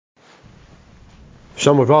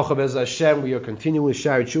Shalom Uvracha Bez Hashem. We are continuing with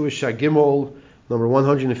Sha'ar Tshuva, Sha'ar Gimel, number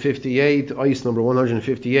 158, Ois number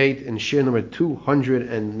 158, and Shir number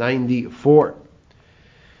 294.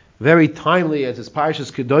 Very timely, as it's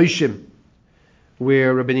Parashas Kedoshim,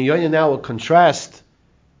 where Rabbeinu Yonah now will contrast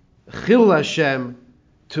Chil Hashem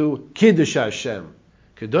to Kiddush Hashem.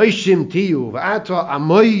 Kedoshim Tiyu, V'ata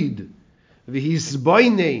Amoid,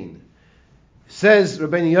 V'hisboinein. Says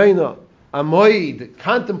Rabbeinu Yonah, Amoid,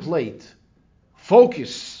 contemplate,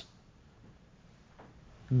 focus.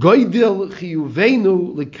 Goydel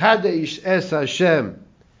chiyuvenu likadesh es Hashem.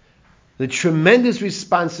 The tremendous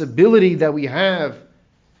responsibility that we have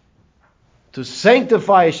to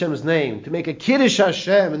sanctify Hashem's name, to make a kiddush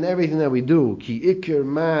Hashem in everything that we do. Ki ikir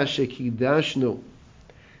ma shekidashnu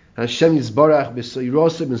Hashem yizbarach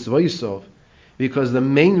b'soyrosov b'svoysov. Because the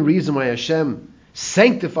main reason why Hashem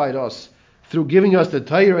sanctified us through giving us the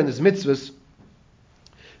Torah and His mitzvahs.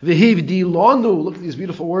 V'hivdi lonu, look at these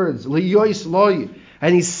beautiful words. Liyois loy,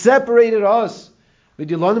 and He separated us.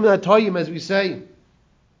 V'hivdi lonu minatoyim, as we say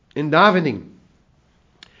in davening. And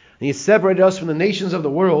He separated us from the nations of the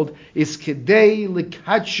world. Is kedei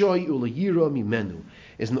likadshoy ulehira mimenu.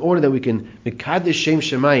 Is in order that we can mekadesh Shem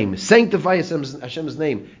Shemaim, sanctify Hashem's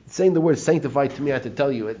name. Saying the word sanctify, to me, I have to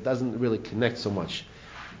tell you, it doesn't really connect so much.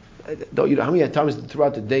 How many times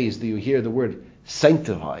throughout the days do you hear the word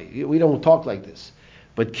sanctify? We don't talk like this.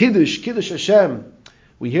 But Kiddush Hashem,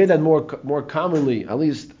 we hear that more commonly, at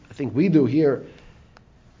least I think we do here.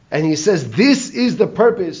 And he says, this is the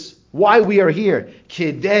purpose why we are here.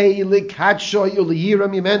 In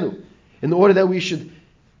order that we should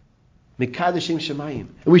Mekadeshim Shemayim,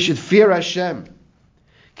 and we should fear Hashem.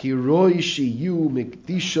 Because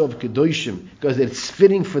it's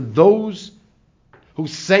fitting for those who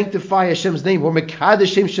sanctify Hashem's name, or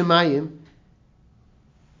Mekadeshim Shemayim.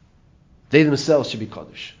 They themselves should be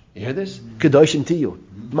Kaddish. You hear this? Kedoshim Tiyu.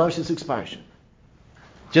 Mamash in 6 parsha.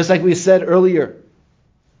 Just like we said earlier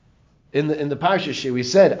in the parsha shir, we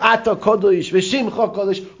said, Ata Kodosh, V'shimcha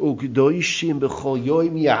Kodosh, U'kedoshim b'chol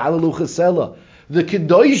yoyim ya'alalu chesela. The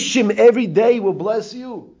Kedoshim every day will bless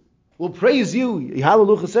you, will praise you,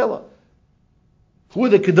 ya'alalu chesela. Who are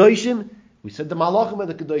the Kedoshim? We said the Malachim are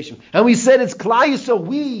the Kedoshim. And we said it's Klal Yisrael,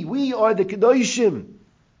 we are the Kedoshim.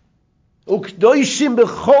 Ukdoishim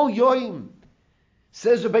b'chol yoyim.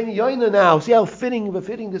 Says Rabbeinu Yonah now. See how fitting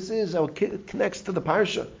this is. How it connects to the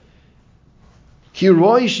parsha.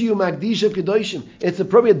 Kiroishiu magdisha kedoshim. It's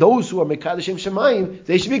appropriate those who are mekadeshim shemayim,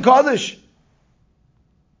 they should be kaddish.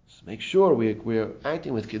 So make sure we're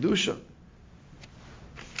acting with kedusha.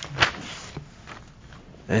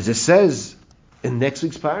 As it says in next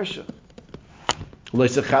week's parsha,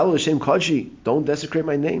 don't desecrate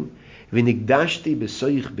my name. V'nigdashti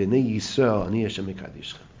b'soich b'nei Yisrael, ani Hashem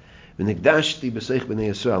mekadishchem. V'nigdashti b'soich b'nei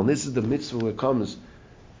Yisrael. And this is the mitzvah when it comes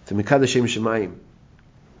to mekadeshim shemayim.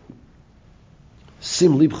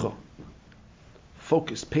 Sim libcha.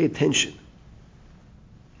 Focus, pay attention.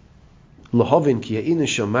 Lahavin ki ha'ina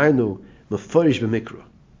shamarnu mefarish b'mikra.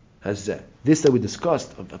 As this that we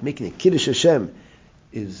discussed of making a kiddush Hashem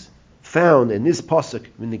is found in this pasuk.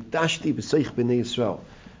 V'nigdashti b'soich b'nei Yisrael.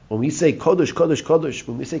 When we say Kodesh, Kodesh, Kodesh,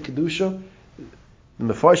 when we say Kedusha, the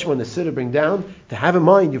Mefarshim on the Siddur bring down, to have in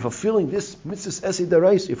mind, you're fulfilling this mitzvah esed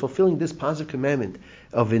daraisa, you're fulfilling this positive commandment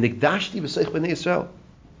of V'nigdashti b'seich b'nei Yisrael.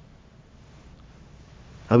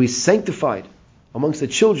 How we sanctified amongst the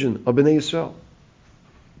children of b'nei Yisrael.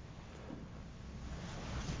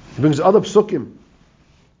 He brings other psukim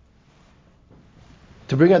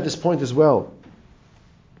to bring out this point as well.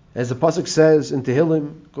 As the pasuk says in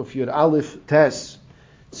Tehillim, Kuf Yud Aleph Tes,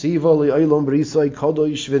 Tziva le'olam b'risai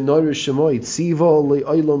kadosh v'noir shemoy. Tziva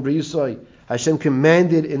le'olam b'risai. Hashem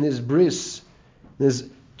commanded in His bris, in His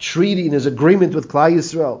treaty, in His agreement with Klal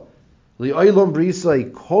Yisrael. Le'olam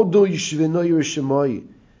b'risai kadosh v'noir shemoy.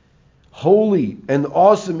 Holy and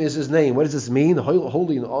awesome is His name. What does this mean?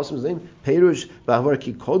 Holy and awesome is His name. Perush b'avar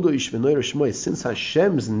ki kadosh v'noir shemoy. Since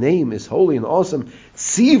Hashem's name is holy and awesome,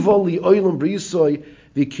 Tziva le'olam b'risai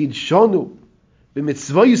v'kidshanu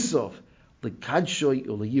b'mitzvaysav.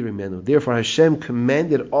 Therefore Hashem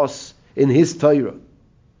commanded us in His Torah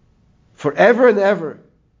forever and ever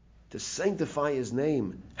to sanctify His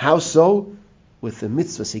name. How so? With the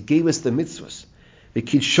mitzvahs. He gave us the mitzvahs.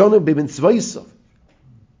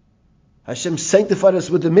 Hashem sanctified us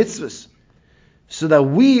with the mitzvahs so that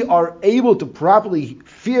we are able to properly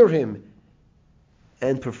fear Him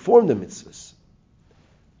and perform the mitzvahs.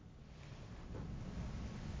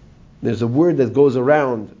 There's a word that goes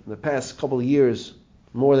around in the past couple of years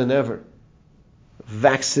more than ever.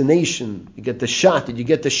 Vaccination. You get the shot. Did you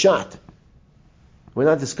get the shot? We're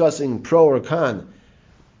not discussing pro or con.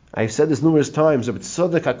 I've said this numerous times, but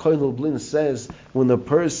Tzadok HaKohen Lublin says, when a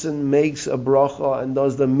person makes a bracha and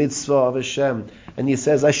does the mitzvah of Hashem, and he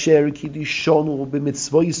says, Asher Kiddishonu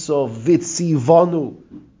b'mitzvoiso v'tzivonu,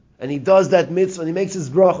 and he does that mitzvah and he makes his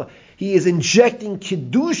bracha, he is injecting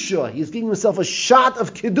Kedusha. He is giving himself a shot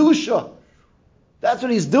of Kedusha. That's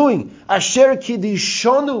what he's doing. Asher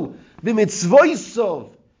Kiddishonu b'mitzvoiso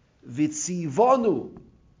v'tzivonu.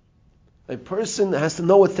 A person has to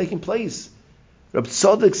know what's taking place. Reb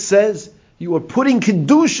Tzadok says, you are putting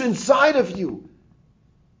Kedusha inside of you.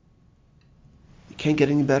 You can't get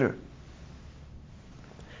any better.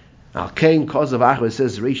 Al-Kain, cause of Achwa,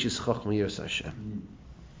 says, Reishis Chachma Yiras Hashem.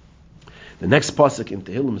 The next pasuk in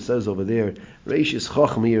Tehillim says over there, Reishis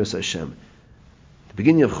Chachma Yiras Hashem. The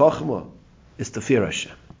beginning of Chachma is to fear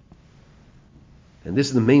Hashem. And this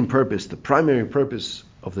is the main purpose, the primary purpose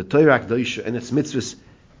of the Torah Kedusha and its mitzvahs,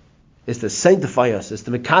 is to sanctify us, is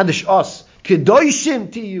to mekadosh us,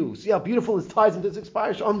 kedoshim to you. See how beautiful it ties into this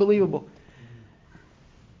parsha? Unbelievable.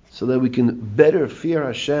 So that we can better fear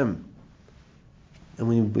Hashem. And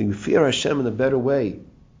when we fear Hashem in a better way,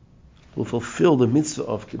 we'll fulfill the mitzvah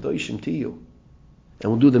of kedoshim to you.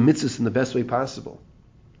 And we'll do the mitzvahs in the best way possible.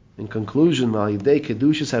 In conclusion, Ma'alidei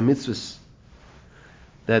kedushas ha-mitzvahs,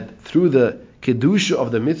 that through the kedusha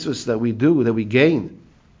of the mitzvahs that we do, that we gain,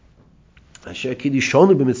 Asher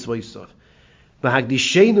Kiddishonu b'mitzvoisav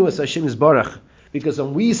v'hagdishenu as Hashem Yisbarach, because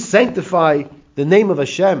when we sanctify the name of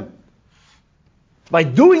Hashem by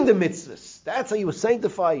doing the mitzvahs, that's how you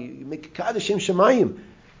sanctify. You make Kadashim Shemayim.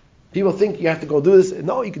 People think you have to go do this.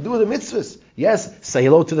 No, you can do the mitzvahs. Yes, say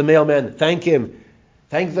hello to the mailman, thank him,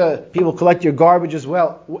 thank the people who collect your garbage as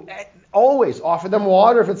well. Always offer them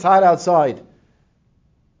water if it's hot outside.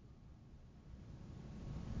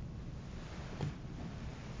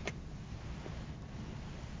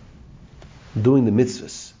 Doing the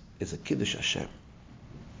mitzvahs is a kiddush Hashem.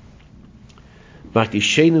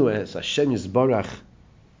 V'akdishenu es Hashem Yisbarach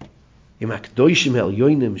im hakdoshim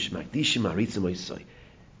elyonim shmakdishim haritzim oisoi.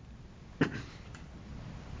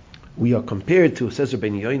 We are compared to, says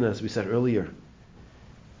Rabbeinu Yoina, as we said earlier,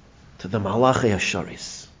 to the Malachei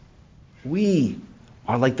Hasharis. We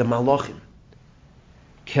are like the Malachim.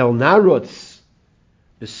 Kel narotz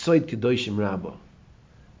b'soid kedoshim rabba.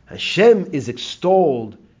 Hashem is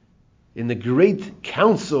extolled in the great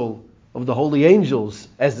council of the holy angels,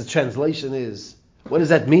 as the translation is. What does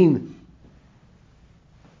that mean?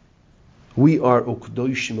 We are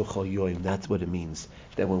ukdoshim uchayoim. That's what it means.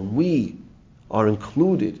 That when we are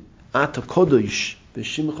included, ata kodosh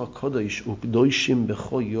b'shimcha kodosh ukdoshim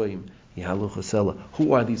b'chayoim yahalu chasela.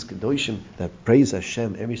 Who are these kedoshim that praise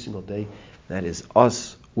Hashem every single day? That is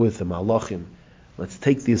us with the malachim. Let's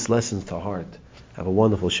take these lessons to heart. Have a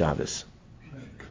wonderful Shabbos.